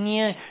valley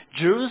near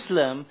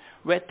Jerusalem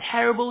where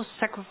terrible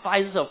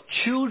sacrifices of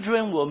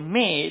children were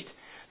made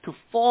to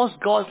false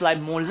gods like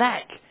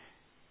Molech.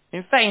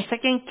 In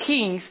fact, in 2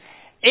 Kings,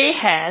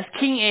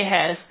 King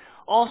Ahaz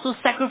also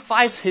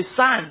sacrificed his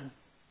son.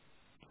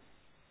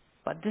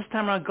 But this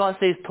time around, God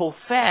says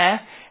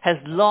Topheth has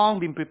long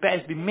been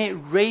prepared, has been made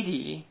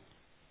ready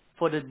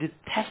for the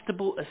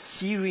detestable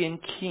Assyrian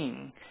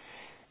king.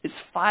 It's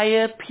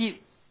fire pit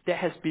that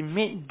has been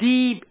made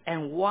deep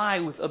and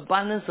wide with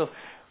abundance of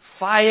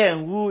fire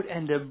and wood,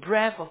 and the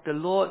breath of the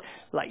Lord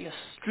like a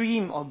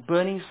stream of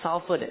burning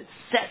sulfur that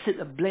sets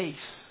it ablaze.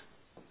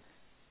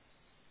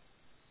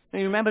 Now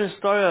you remember the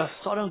story of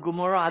Sodom and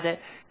Gomorrah, that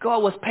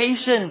God was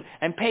patient,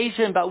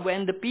 but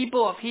when the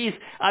people of His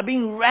are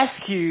being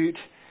rescued,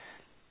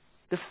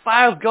 the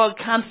fire of God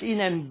comes in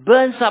and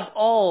burns up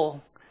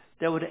all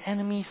that were the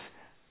enemies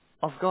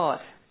of God.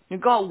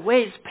 And God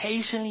waits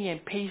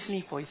patiently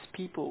for His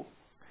people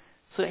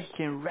so that He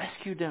can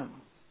rescue them.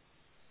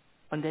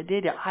 On that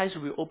day, their eyes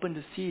will be open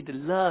to see the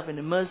love and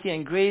the mercy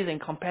and grace and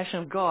compassion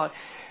of God,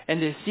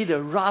 and they see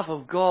the wrath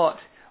of God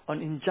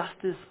on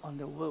injustice on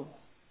the world.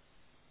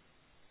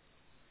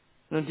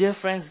 Now, dear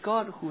friends,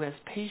 God, who has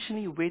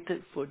patiently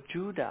waited for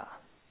Judah,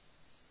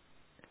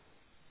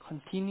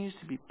 continues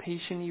to be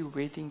patiently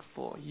waiting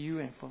for you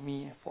and for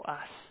me and for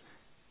us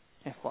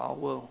and for our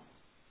world.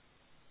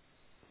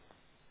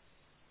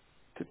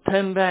 To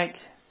turn back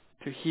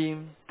to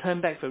Him,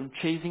 turn back from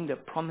chasing the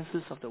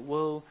promises of the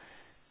world,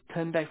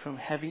 turn back from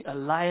having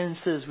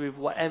alliances with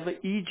whatever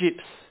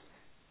Egypts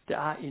there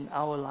are in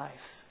our lives.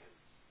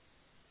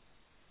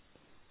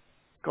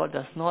 God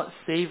does not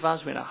save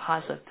us when our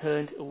hearts are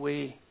turned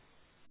away,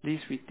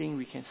 lest we think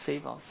we can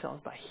save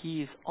ourselves, but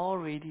He is all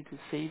ready to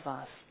save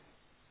us,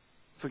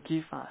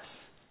 forgive us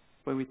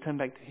when we turn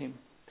back to Him.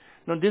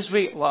 Now this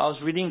week, while I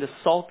was reading the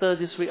Psalter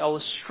this week, I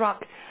was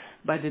struck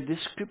by the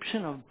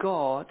description of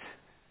God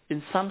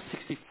in Psalm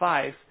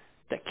 65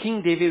 that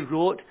King David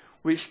wrote,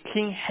 which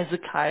King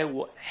Hezekiah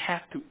would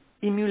have to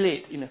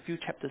emulate in a few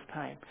chapters'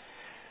 time.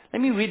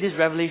 Let me read this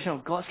revelation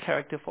of God's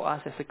character for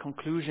us as a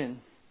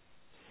conclusion.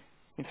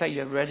 In fact,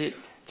 you have read it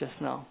just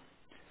now.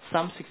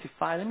 Psalm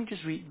 65, let me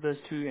just read verse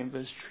 2 and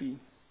verse 3.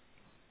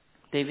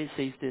 David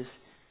says this,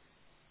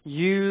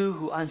 You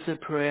who answer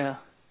prayer,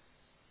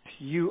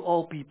 to you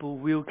all people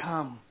will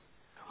come.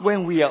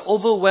 When we are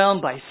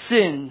overwhelmed by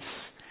sins,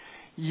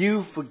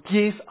 you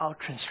forgive our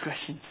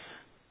transgressions.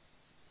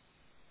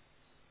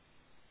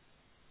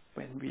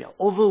 When we are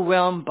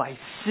overwhelmed by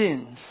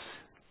sins,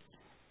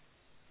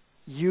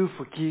 you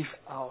forgive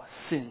our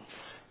sins.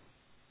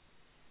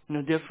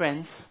 Dear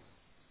friends,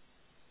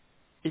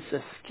 it's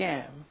a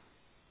scam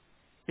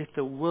if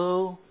the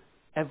world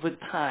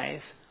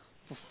advertises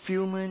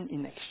fulfillment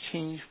in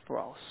exchange for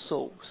our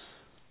souls.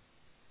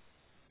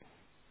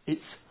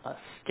 It's a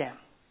scam.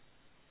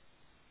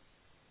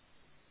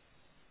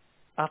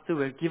 After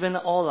we've given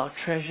all our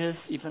treasures,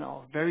 even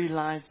our very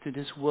lives to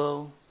this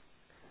world,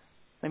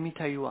 let me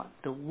tell you what,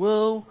 the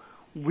world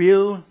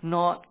will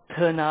not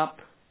turn up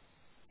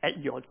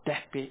at your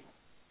deathbed.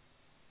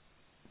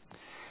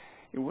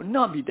 It will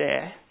not be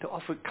there to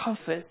offer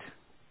comfort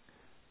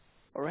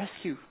or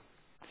rescue.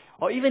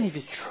 Or even if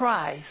it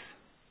tries,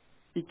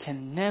 it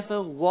can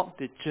never walk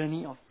the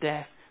journey of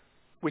death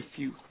with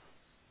you.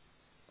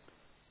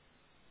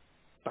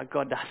 But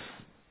God does.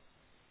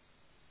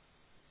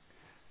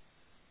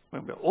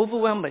 When we're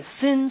overwhelmed by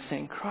sins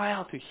and cry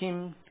out to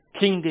Him,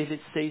 King David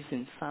says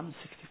in Psalm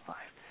 65,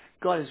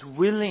 God is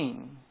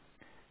willing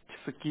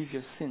to forgive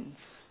your sins.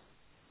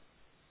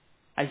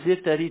 Isaiah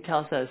 30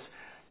 tells us,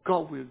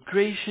 God will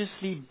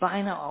graciously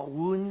bind up our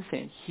wounds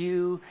and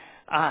heal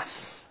us.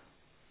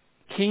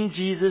 King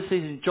Jesus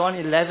says in John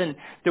 11,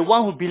 the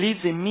one who believes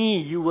in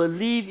me, you will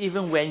live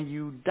even when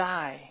you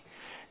die.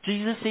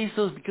 Jesus says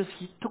so because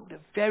He took the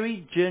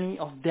very journey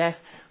of death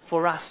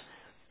for us.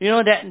 You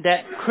know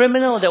that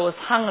criminal that was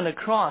hung on the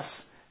cross,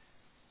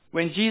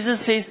 when Jesus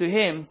says to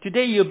him,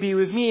 today you'll be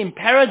with me in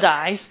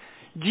paradise,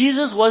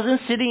 Jesus wasn't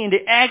sitting in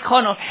the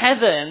aircon of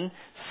heaven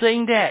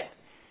saying that.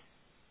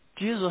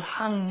 Jesus was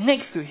hung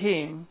next to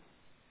him,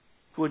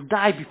 who would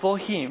die before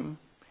him,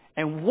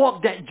 and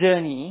walk that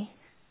journey,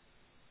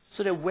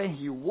 so that when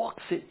he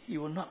walks it, he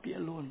will not be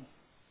alone.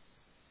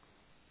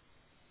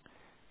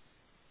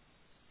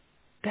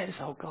 That is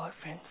our God,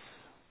 friends.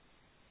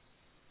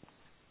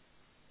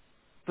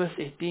 Verse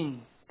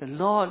 18, the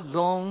Lord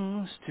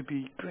longs to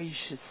be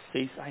gracious,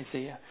 says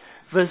Isaiah.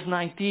 Verse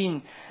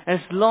 19,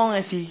 as long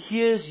as He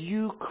hears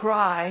you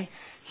cry,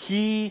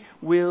 He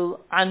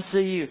will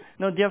answer you.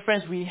 Now, dear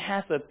friends, we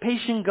have a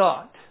patient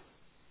God,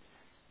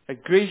 a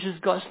gracious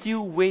God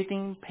still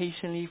waiting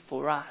patiently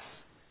for us.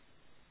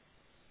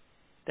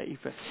 That if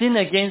we sin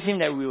against Him,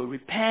 that we will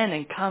repent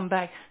and come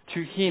back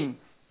to Him.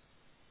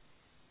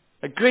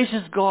 A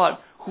gracious God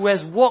who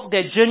has walked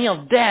that journey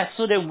of death,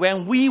 so that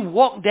when we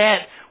walk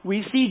that,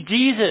 we see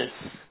Jesus.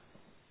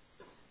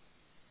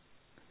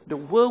 The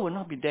world will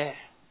not be there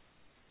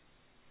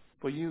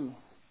for you,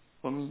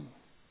 for me.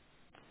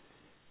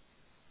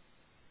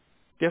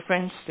 Dear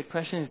friends, the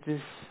question is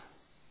this.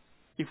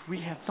 If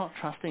we have not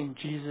trusted in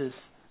Jesus,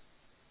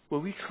 will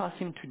we trust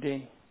Him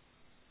today?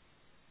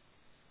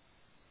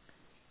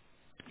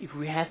 If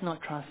we have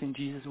not trusted in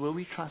Jesus, will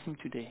we trust Him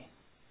today?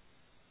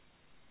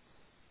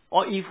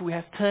 Or if we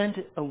have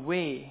turned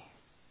away,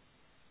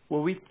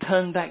 will we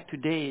turn back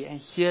today and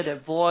hear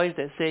that voice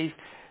that says,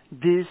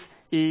 this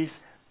is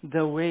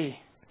the way.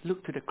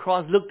 Look to the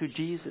cross, look to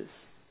Jesus.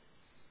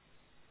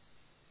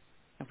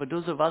 And for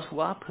those of us who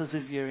are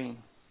persevering,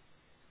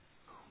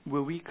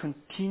 will we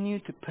continue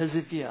to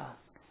persevere?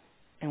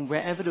 And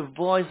wherever the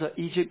voice of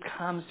Egypt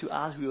comes to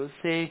us, we will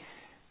say,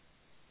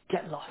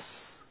 get lost.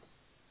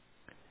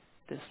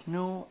 There's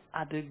no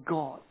other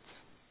God.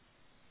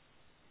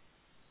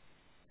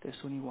 There's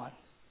only one.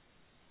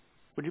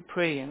 Would you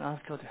pray and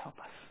ask God to help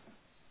us?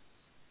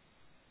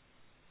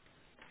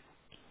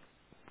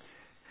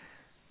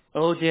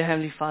 Oh, dear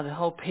Heavenly Father,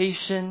 how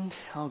patient,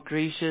 how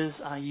gracious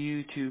are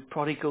you to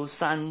prodigal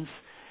sons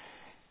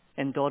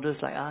and daughters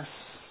like us.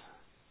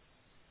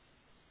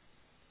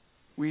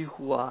 We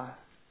who are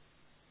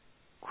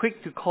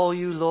quick to call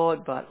you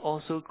Lord, but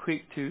also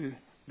quick to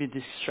be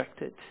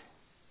distracted.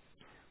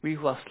 We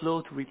who are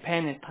slow to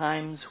repent at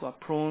times, who are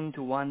prone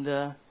to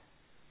wander,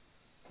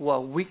 who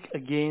are weak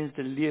against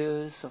the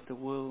lures of the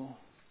world.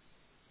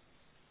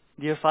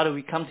 Dear Father,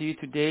 we come to you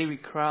today, we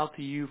cry out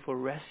to you for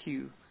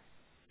rescue,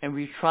 and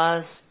we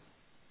trust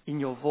in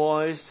your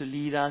voice to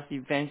lead us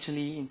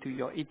eventually into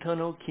your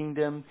eternal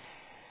kingdom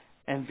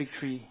and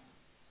victory.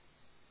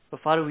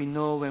 But Father, we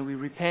know when we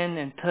repent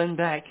and turn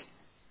back,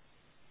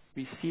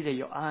 we see that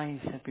your eyes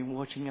have been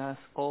watching us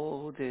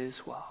all this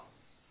while.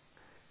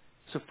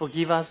 So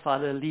forgive us,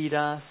 Father, lead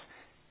us,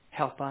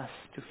 help us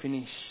to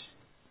finish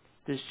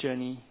this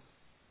journey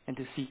and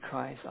to see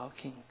Christ our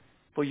King.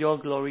 For your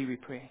glory we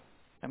pray.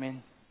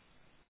 Amen.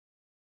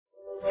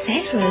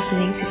 Thanks for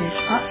listening to this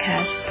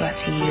podcast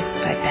brought to you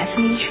by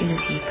Bethany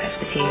Trinity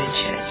Presbyterian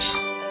Church.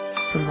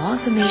 For more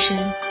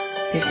information,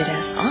 visit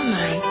us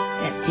online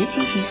at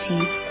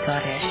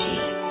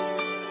btgc.sg.